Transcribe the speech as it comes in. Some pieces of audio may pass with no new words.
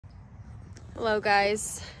Hello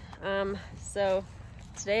guys. So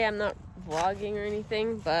today I'm not vlogging or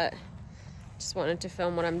anything, but just wanted to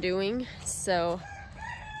film what I'm doing. So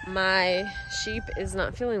my sheep is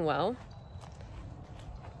not feeling well,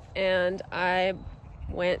 and I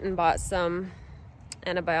went and bought some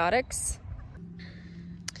antibiotics.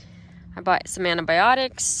 I bought some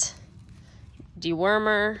antibiotics,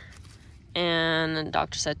 dewormer, and the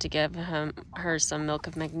doctor said to give her some milk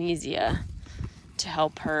of magnesia to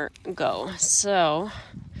help her go. So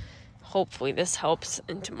hopefully this helps,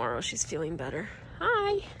 and tomorrow she's feeling better.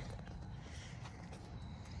 Hi.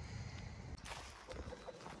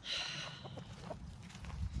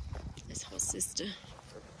 This whole sister.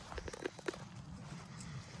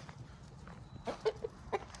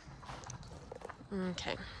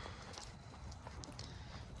 Okay.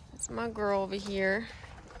 That's my girl over here.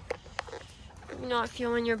 You're not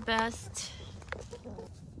feeling your best.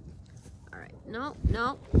 Alright, no.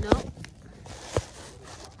 Don't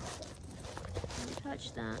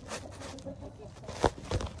touch that.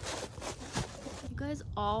 You guys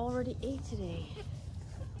already ate today.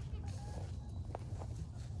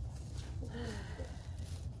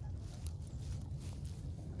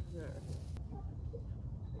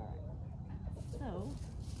 So,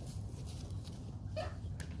 I'm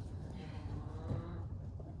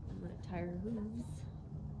gonna tie her hooves.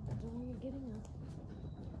 Oh, you're getting up.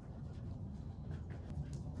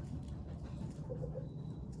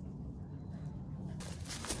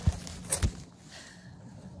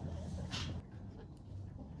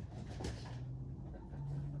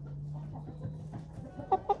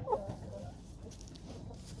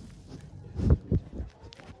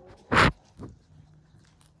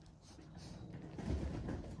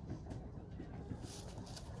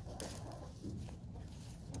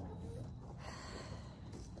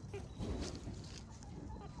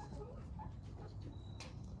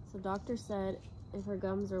 So doctor said if her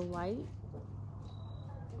gums are white,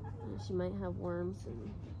 she might have worms,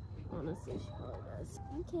 and honestly she probably does.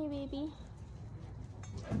 Okay, baby.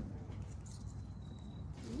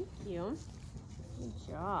 Thank you. Good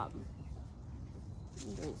job.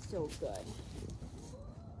 You're doing so good.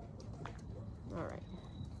 Alright.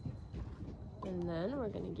 And then we're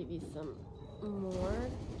gonna give you some more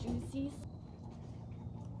juices.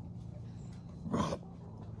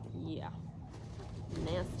 Yeah.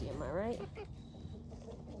 Nasty, am I right?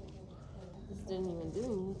 This didn't even do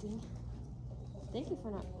anything. Thank you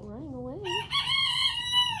for not running away.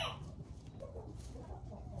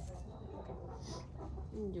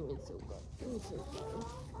 You're doing so good. You're so good.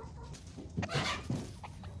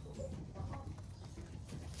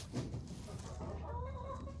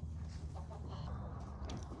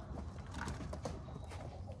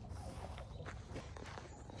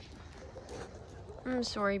 I'm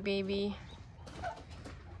sorry, baby.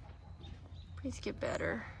 Please get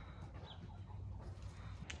better.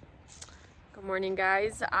 Good morning,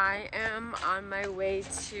 guys. I am on my way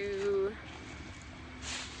to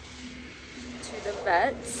the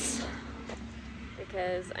vets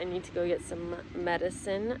because I need to go get some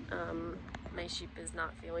medicine. My sheep is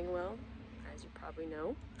not feeling well, as you probably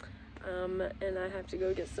know. And I have to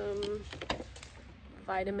go get some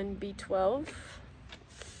vitamin B12,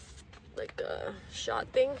 like a shot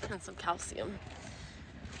thing, and some calcium.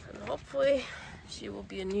 And hopefully she will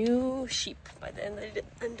be a new sheep by the end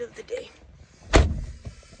of the day.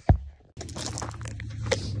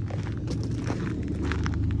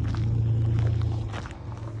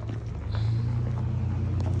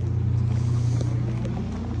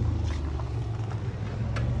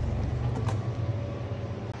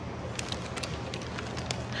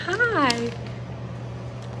 Hi.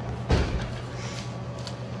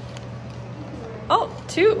 Oh,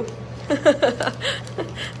 two.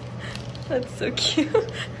 That's so cute. All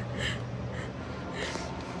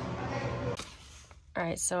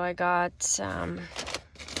right, so I got the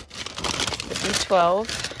B12.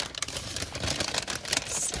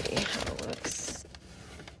 Let's see how it looks.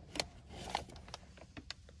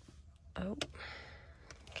 Oh,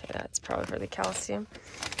 okay, that's probably for the calcium.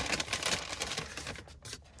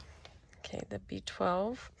 Okay, the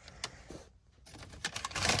B12.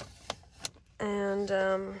 And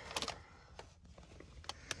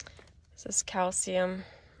this is calcium.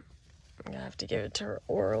 I'm gonna have to give it to her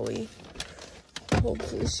orally.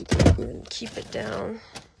 Hopefully she can even keep it down.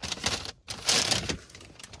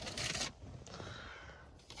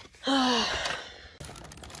 Good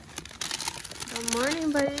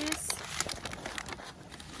morning, buddies.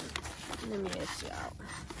 Let me get you out.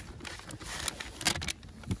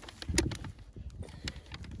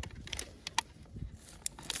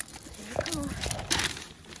 There you go.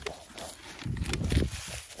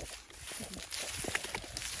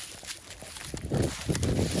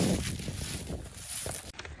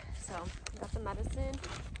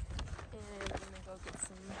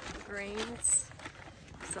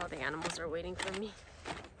 animals are waiting for me.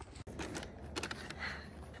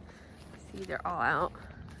 See, they're all out.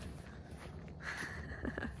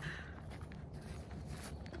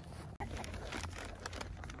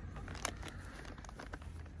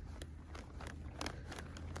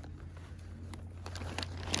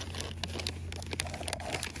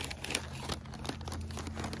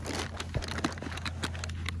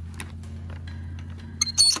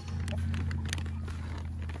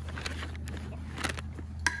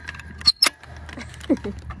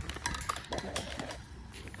 There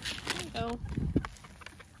you go.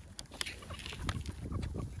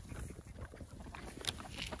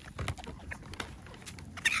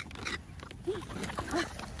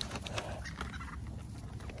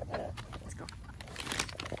 Let's go.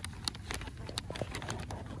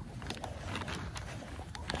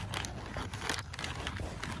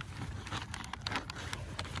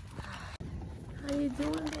 How you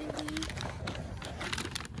doing, baby?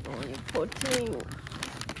 Oh, you poor thing.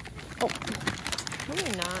 Oh, no,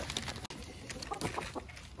 you're not.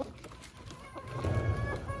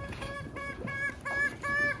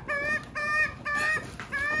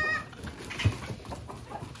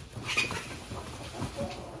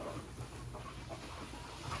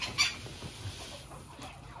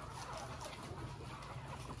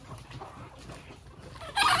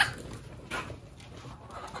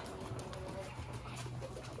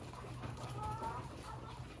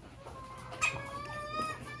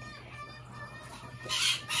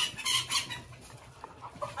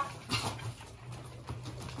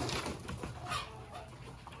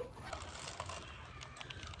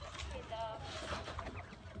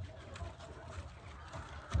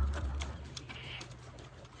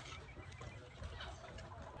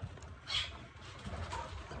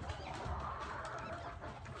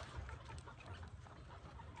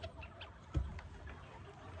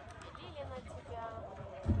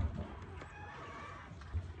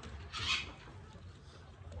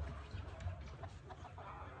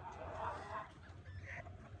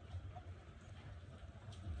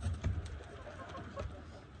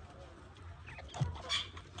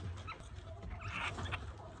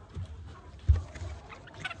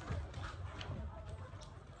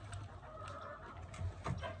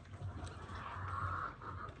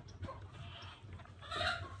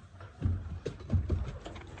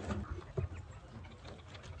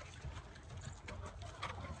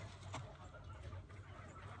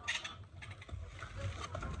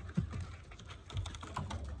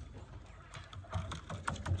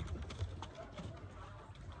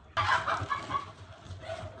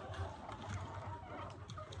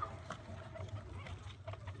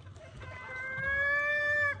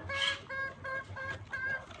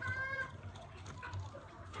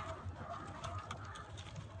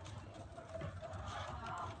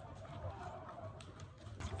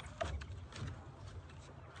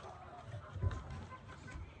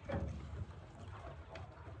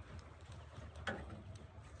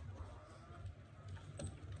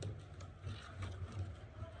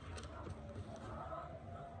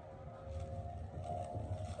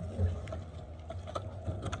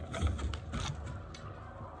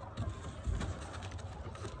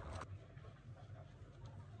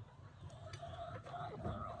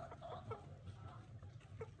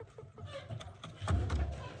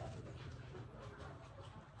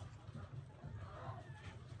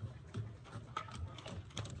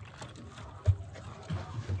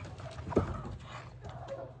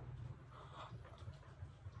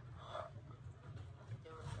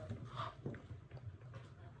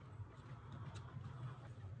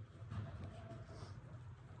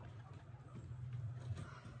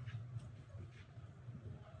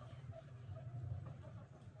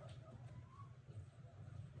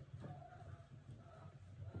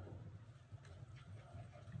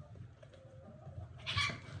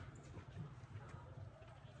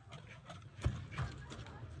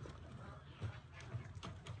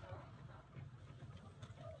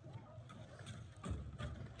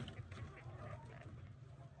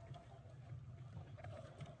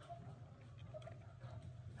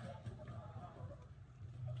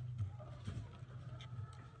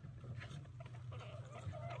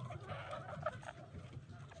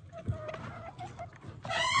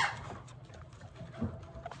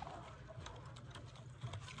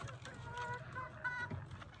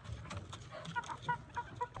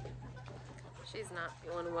 She's not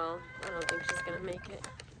feeling well. I don't think she's gonna make it.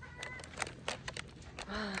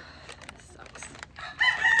 This sucks.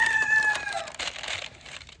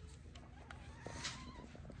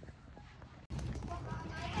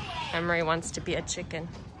 Emery wants to be a chicken.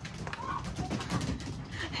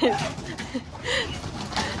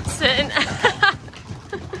 Sitting.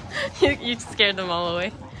 You scared them all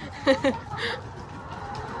away.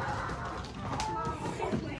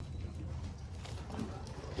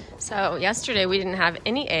 So yesterday we didn't have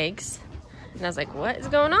any eggs. And I was like, what is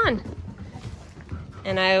going on?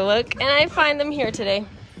 And I look and I find them here today.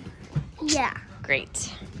 Yeah.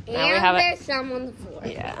 Great. And now we have there's some on the floor.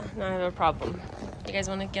 Yeah, now I have a problem. You guys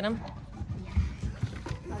want to get them?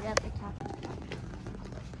 I'll get the top.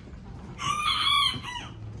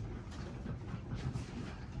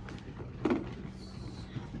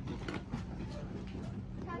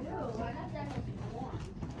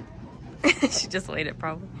 She just laid it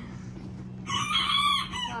probably.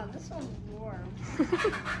 Wow, this one's warm.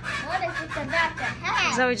 What if it's about to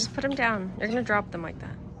hatch? Zoe, just put them down. You're gonna drop them like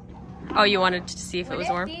that. Oh, you wanted to see if it was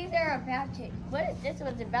warm? These are about to. What if this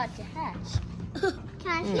one's about to hatch? Can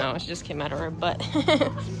I see? No, she just came out of her butt.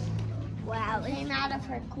 Wow, it came out of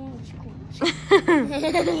her cooch.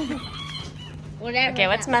 Whatever. Okay,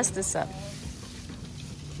 let's mess this up.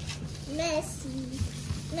 Messy.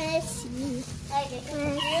 Hey, they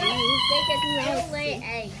can still lay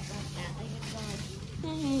eggs like that.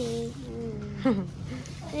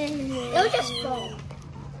 They'll just fall.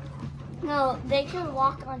 No, they can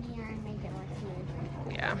walk on here and make it like smooth.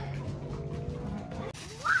 Yeah.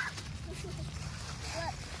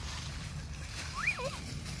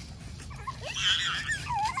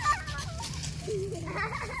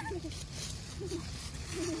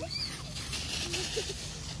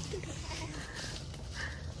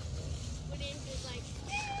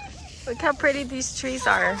 Look how pretty these trees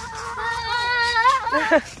are.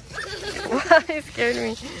 Wow, you scared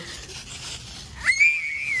me.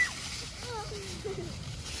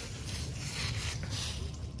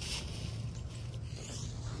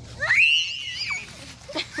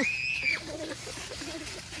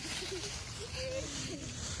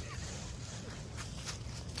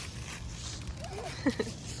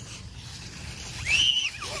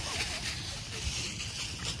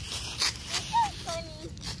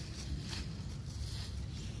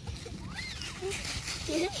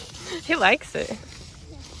 He likes it.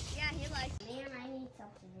 Yeah, he likes it. Man, I need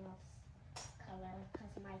something else color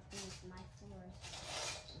because my floor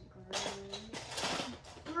is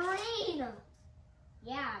green.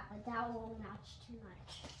 Yeah, but that won't match too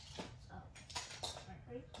much. So,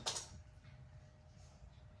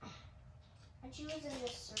 I'm choosing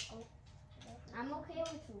this circle. I'm okay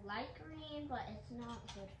with light green, but it's not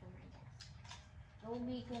good for my desk. It will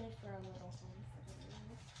be good for a little home for the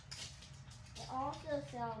room. It also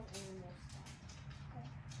sells in this stuff.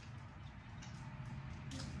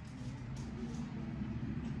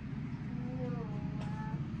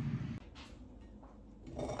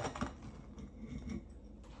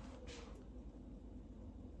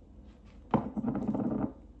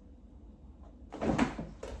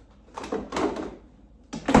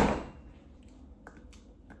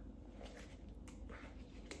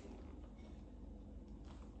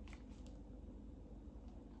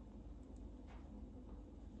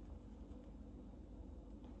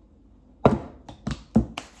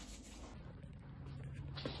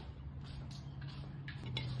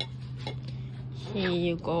 Here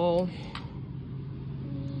you go.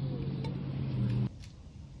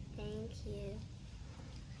 Thank you.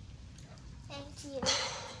 Thank you.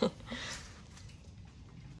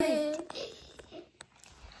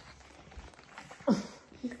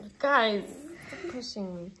 Guys, stop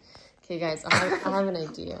pushing me. Okay, guys, I have an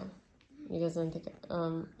idea. You guys want to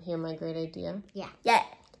hear my great idea? Yeah. Yeah.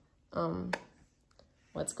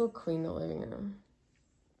 Let's go clean the living room.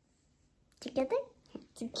 Together?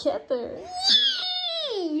 Together.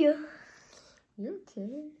 You. You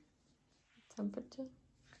okay? Temperature?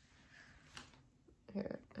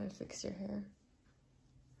 Here, I fixed your hair.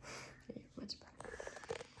 Okay, much better.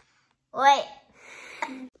 Wait.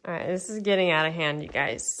 Alright, this is getting out of hand, you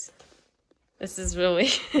guys. This is really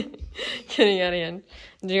getting out of hand.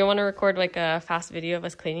 Do you want to record like a fast video of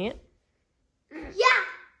us cleaning it?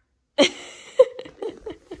 Yeah.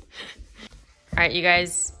 Alright, you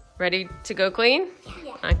guys ready to go clean?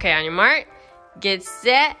 Yeah. Okay, on your mark, get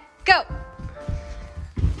set, go!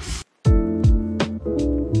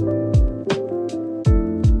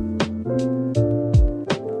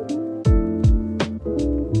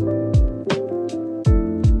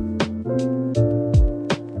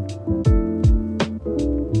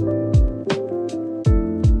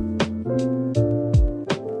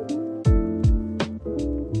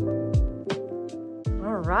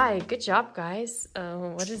 Alright, good job, guys.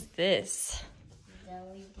 What is this?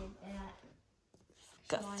 Zoe did that.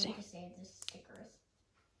 Disgusting. To save the stickers.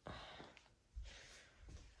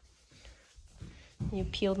 You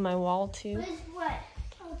peeled my wall too? What?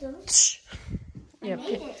 Oh, those? Yeah, I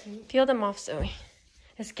made it. peel them off, Zoe.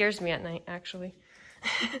 It scares me at night, actually.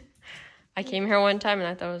 I came here one time and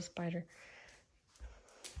I thought it was a spider.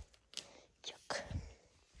 Yuck.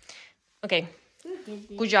 Okay.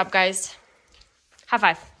 Good job, guys. High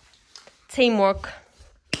five. Teamwork.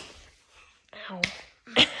 Ow.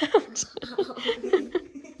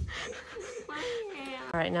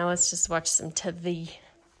 All right, now let's just watch some TV.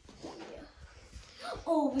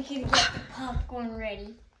 Oh, we can get the popcorn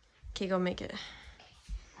ready. Okay, go make it.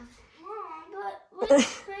 But what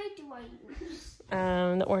spray do I use?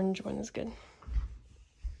 The orange one is good.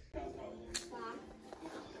 Hi.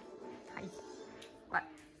 What?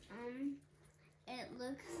 It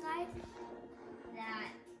looks like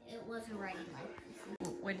that it wasn't ready like this.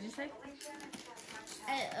 What did you say?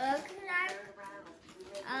 It looks like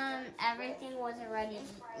everything wasn't ready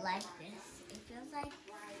like this. It feels like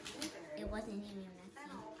it wasn't even messy.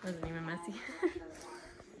 Wasn't even messy.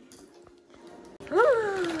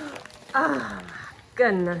 Oh my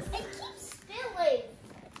goodness. It keeps spilling.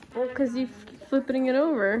 Well, because you flipping it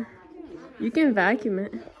over. You can vacuum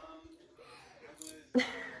it. Can I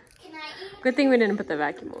eat? Good thing we didn't put the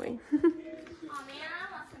vacuum away. Oh man, I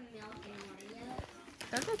want some milk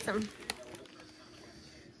and Oreos. Go get some.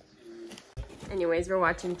 Anyways, we're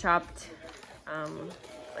watching Chopped.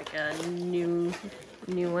 Like a new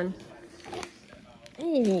one.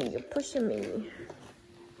 Hey, you're pushing me.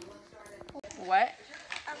 What?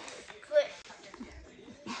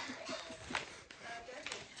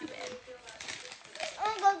 I'm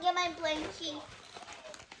gonna go get my blankie.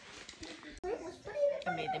 I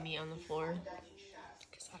made them eat on the floor.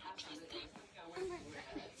 Because I don't trust them.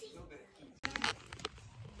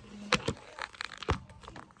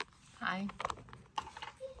 Hi.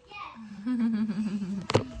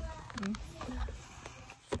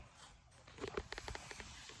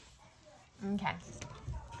 Okay.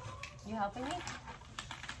 You helping me?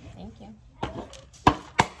 Thank you.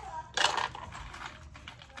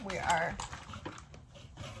 We are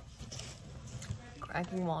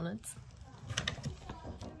cracking walnuts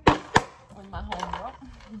with my homegirl.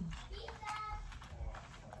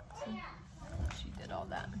 She did all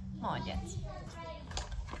that. Oh, yes.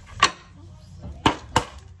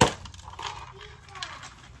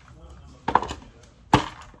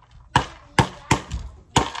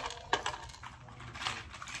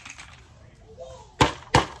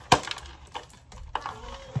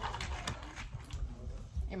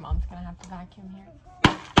 Your mom's gonna have to vacuum here.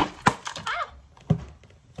 Ah!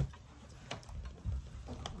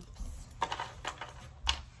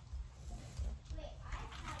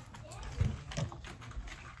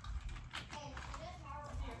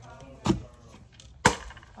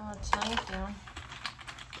 Oh, thank you.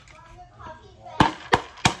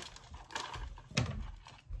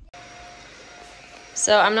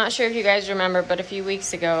 So I'm not sure if you guys remember, but a few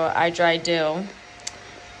weeks ago I dried dill.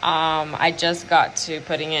 I just got to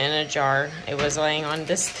putting it in a jar. It was laying on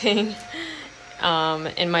this thing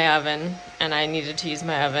in my oven, and I needed to use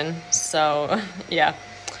my oven. So yeah,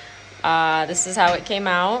 this is how it came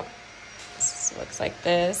out. This looks like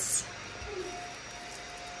this.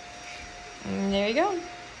 And there you go.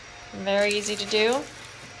 Very easy to do.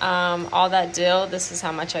 All that dill, this is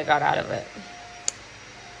how much I got out of it.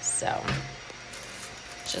 So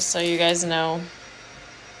just so you guys know,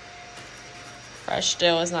 fresh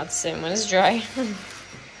dill is not the same when it's dry.